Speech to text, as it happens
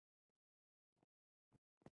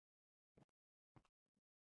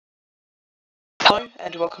Hello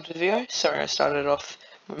and welcome to the video. Sorry I started off,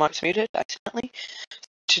 my mic's muted accidentally.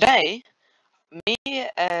 Today, me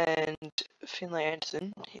and Finlay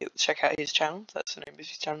Anderson, check out his channel, that's the name of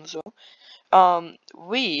his channel as well.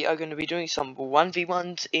 We are going to be doing some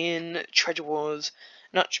 1v1s in Treasure Wars,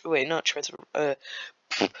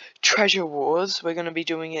 Treasure Wars. We're going to be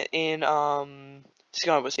doing it in,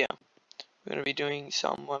 Sky was here. We're going to be doing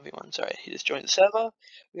some 1v1s. Sorry, he just joined the server.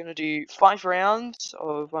 We're going to do 5 rounds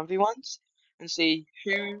of 1v1s and see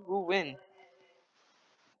who will win.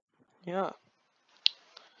 Yeah.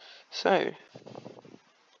 So,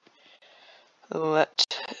 let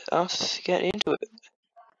us get into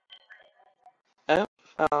it.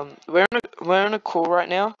 We're on a call right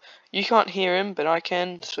now. You can't hear him, but I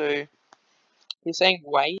can, so he's saying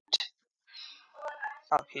wait.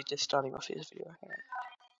 Oh, he's just starting off his video.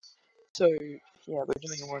 So, yeah, we're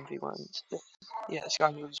doing 1v1s. Yeah,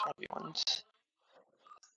 Sky moves 1v1s.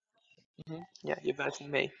 Yeah, you're better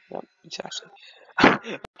than me. Yep, exactly.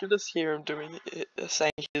 I can just hear him doing it,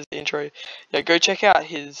 saying his intro. Yeah, go check out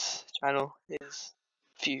his channel. His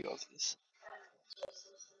few of his.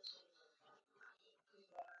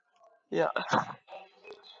 Yeah.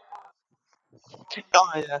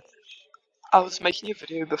 Oh yeah. I was making a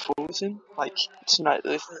video before with him, like tonight.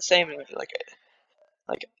 This is the same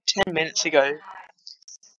like 10 minutes ago,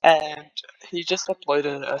 and he just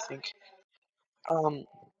uploaded it, I think.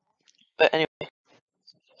 But anyway,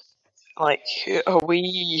 like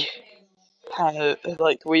we had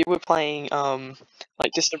we were playing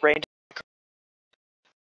like just a random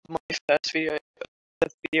my first video.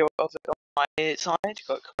 The video of it on my side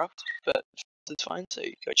got corrupt, but it's fine. So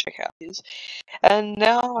go check out his. And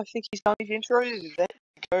now I think he's done his intro. Then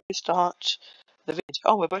go start the vid.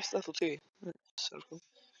 Oh, we're both level 2. That's so cool.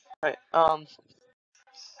 Right. Well,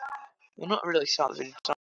 not really start the vid.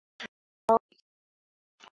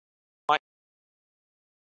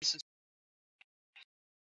 This is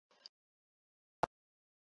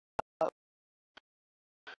okay.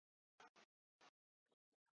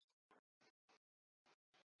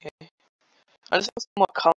 I just asked him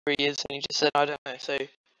what color he is, and he just said I don't know. So I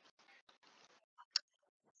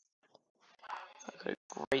got a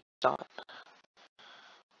great start.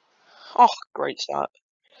 Oh, great start.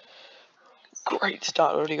 Great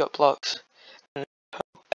start. Already got blocks and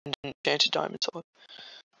an enchanted diamond sword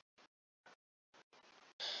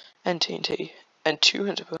and TNT and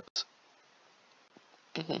 200 pearls.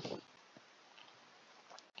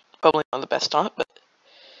 Probably not the best start, but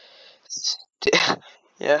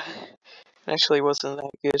yeah, it actually wasn't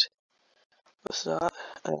that good. What's that?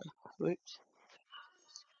 Wait.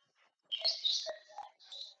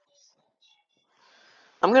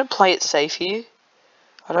 I'm gonna play it safe here.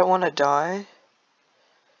 I don't want to die.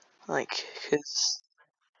 Like, cause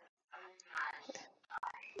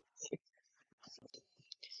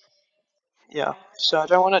yeah. So I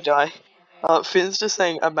don't want to die. Finn's just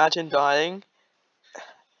saying, imagine dying.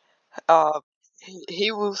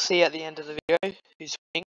 He will see at the end of the video who's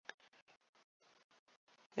winning.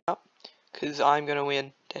 Yep. Cause I'm gonna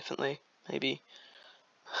win, definitely. Maybe.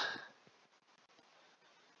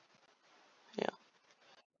 Yeah.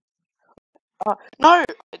 No!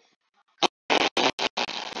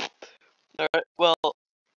 No, well,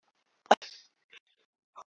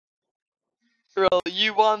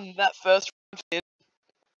 you won that first round, Finn.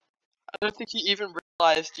 I don't think you even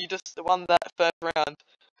realized you just won that first round.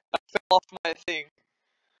 I fell off my thing.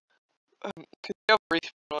 Cause you have a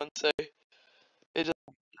respawn one, so it doesn't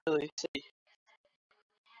really see.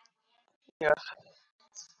 Yeah.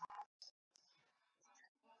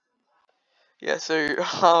 Yeah, so,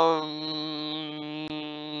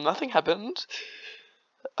 nothing happened.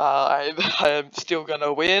 I'm still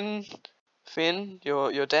gonna win. Finn,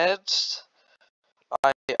 you're dead.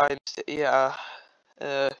 Yeah,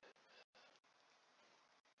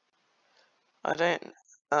 I don't,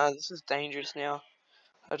 this is dangerous now.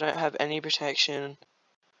 I don't have any protection.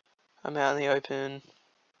 I'm out in the open.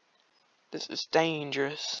 This is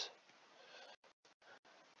dangerous.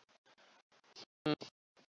 I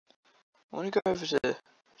want to go over to there.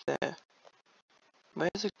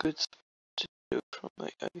 Where's a good spot to do it from?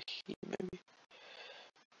 Like over here, maybe.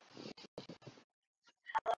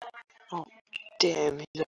 Oh, damn, he's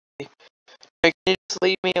over here. Can you just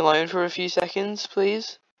leave me alone for a few seconds,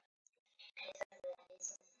 please?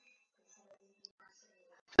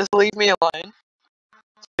 Just leave me alone,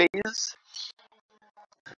 please.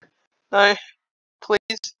 No,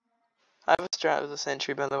 please. I have a strat with a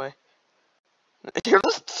sentry, by the way. You're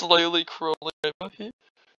just slowly crawling over here.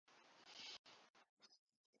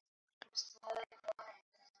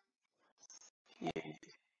 Yeah.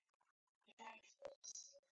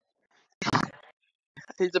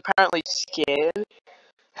 He's apparently scared.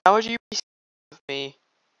 How would you be scared of me?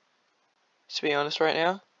 To be honest, right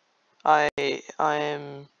now, I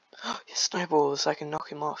am. Snowballs. I can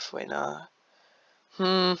knock him off. Wait, nah.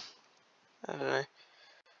 I don't know.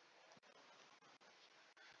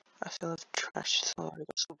 I feel like trash, so I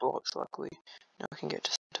got some blocks. Luckily, now I can get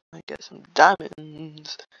some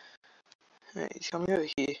diamonds. Alright, he's coming over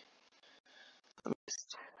here.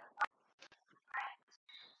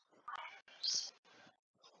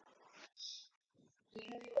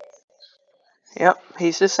 Yep,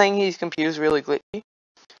 he's just saying his computer's really glitchy.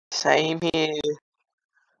 Same here.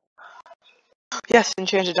 Yes,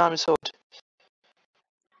 enchanted diamond sword.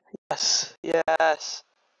 Yes, yes.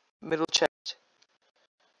 Middle chest.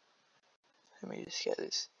 Let me just get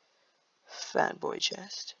this fanboy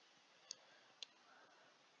chest.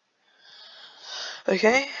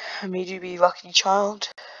 Okay, immediately lucky child.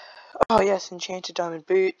 Oh yes, enchanted diamond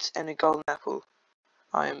boots and a golden apple.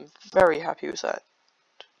 I am very happy with that.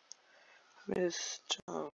 Just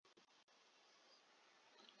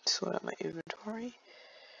sort out my inventory.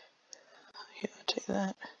 Yeah, take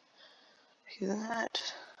that. Take that.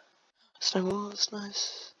 Snowballs,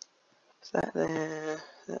 nice. That there,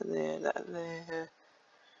 that there, that there,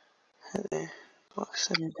 that there.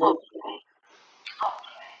 Box and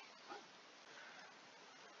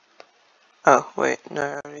oh wait, no,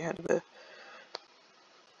 I already had the.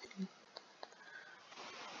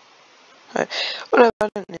 Whatever, I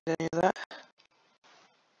don't need any of that.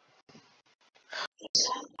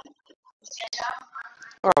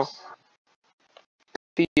 Oh,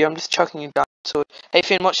 I'm just chucking a diamond sword. Hey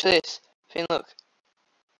Finn, watch this. Finn, look.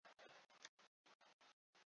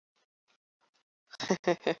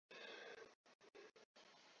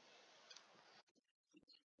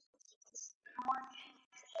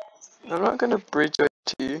 I'm not gonna bridge it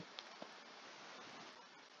to you.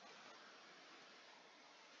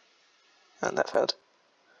 And that failed.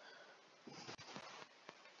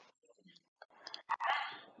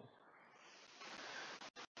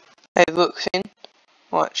 Hey, look, Finn.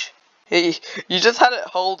 Watch. Hey, you just had it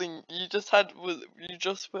holding. You just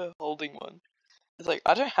were holding one. It's like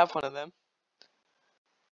I don't have one of them.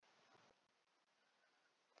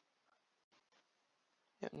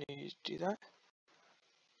 Yep, no, you do that.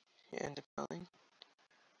 You end up falling.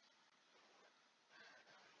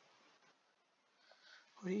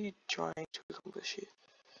 What are you trying to accomplish here?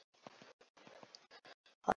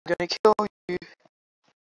 I'm gonna kill you.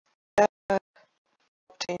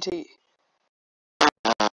 TNT.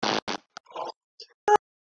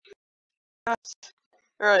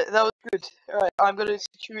 Alright, that was good. Alright, I'm gonna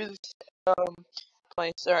secure this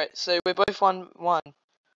place. Alright, so we're both 1-1. Alright,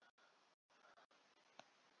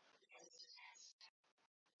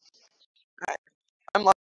 I'm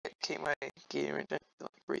like keep my gear and don't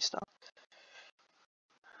like restart.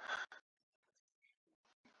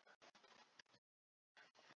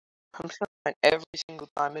 I'm just gonna find every single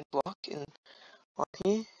diamond block in on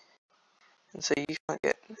here. And so you can't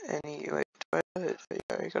get any wait, I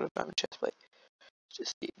got a diamond chest plate.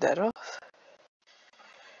 Just eat that off.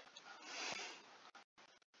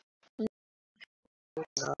 No,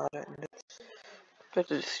 I don't need it.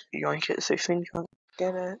 Better just yoink it so Finn can't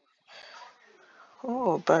get it.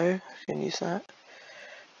 Oh, bow. Can use that.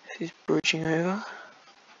 He's bridging over.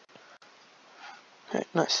 Right,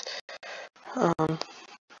 nice. I'm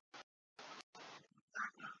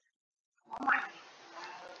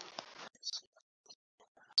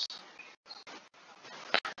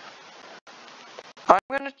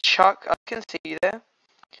gonna chuck. I can see you there.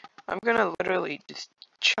 I'm gonna literally just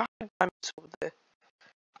chuck a diamond sword there.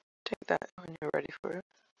 Take that when you're ready for it.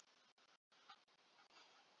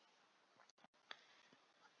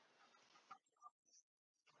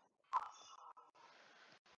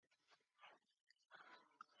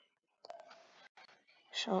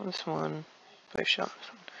 Shot this one. Both shot this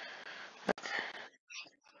one.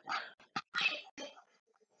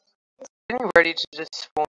 Getting ready to just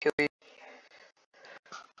spawn kill you.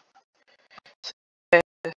 That.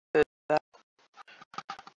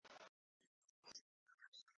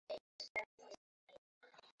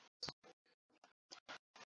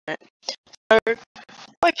 So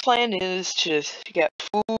my plan is to get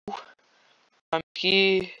full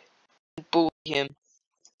gear and bully him.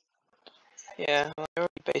 Yeah, well, I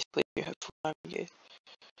already basically have full gear.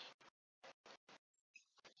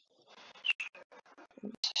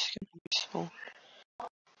 It's just gonna be small.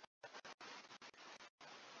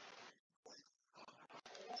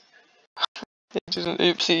 It is an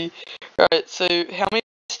oopsie. Right, so how many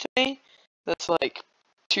points to me? That's like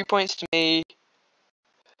 2 points to me,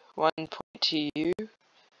 1 point to you.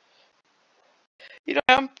 You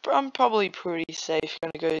know, I'm probably pretty safe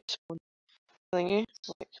gonna go spawn thingy.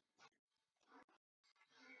 Like,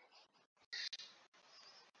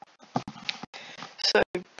 so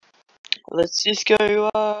let's just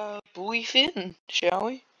go bully Finn, shall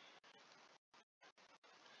we?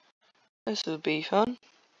 This will be fun.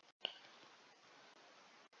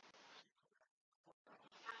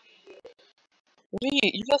 What are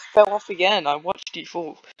you just fell off again. I watched you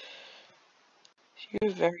fall.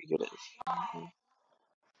 You're very good at this.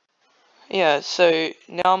 Yeah, so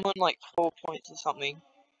now I'm on like 4 points or something.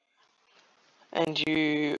 And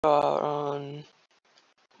you are on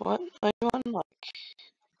what are you on? Like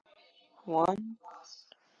 1?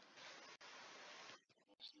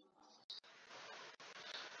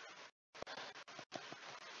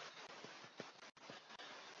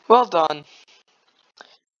 Well done.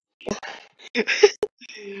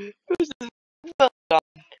 Well done.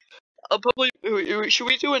 I'll probably should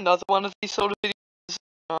we do another one of these sort of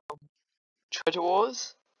videos? Treasure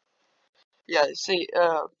Wars? Yeah, see,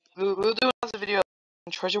 we'll do another video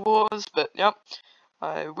on Treasure Wars, but yep,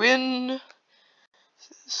 I win.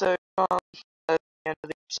 So, that's the end of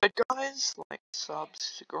the episode, guys. Like,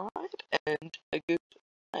 subscribe, and a good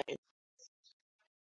night.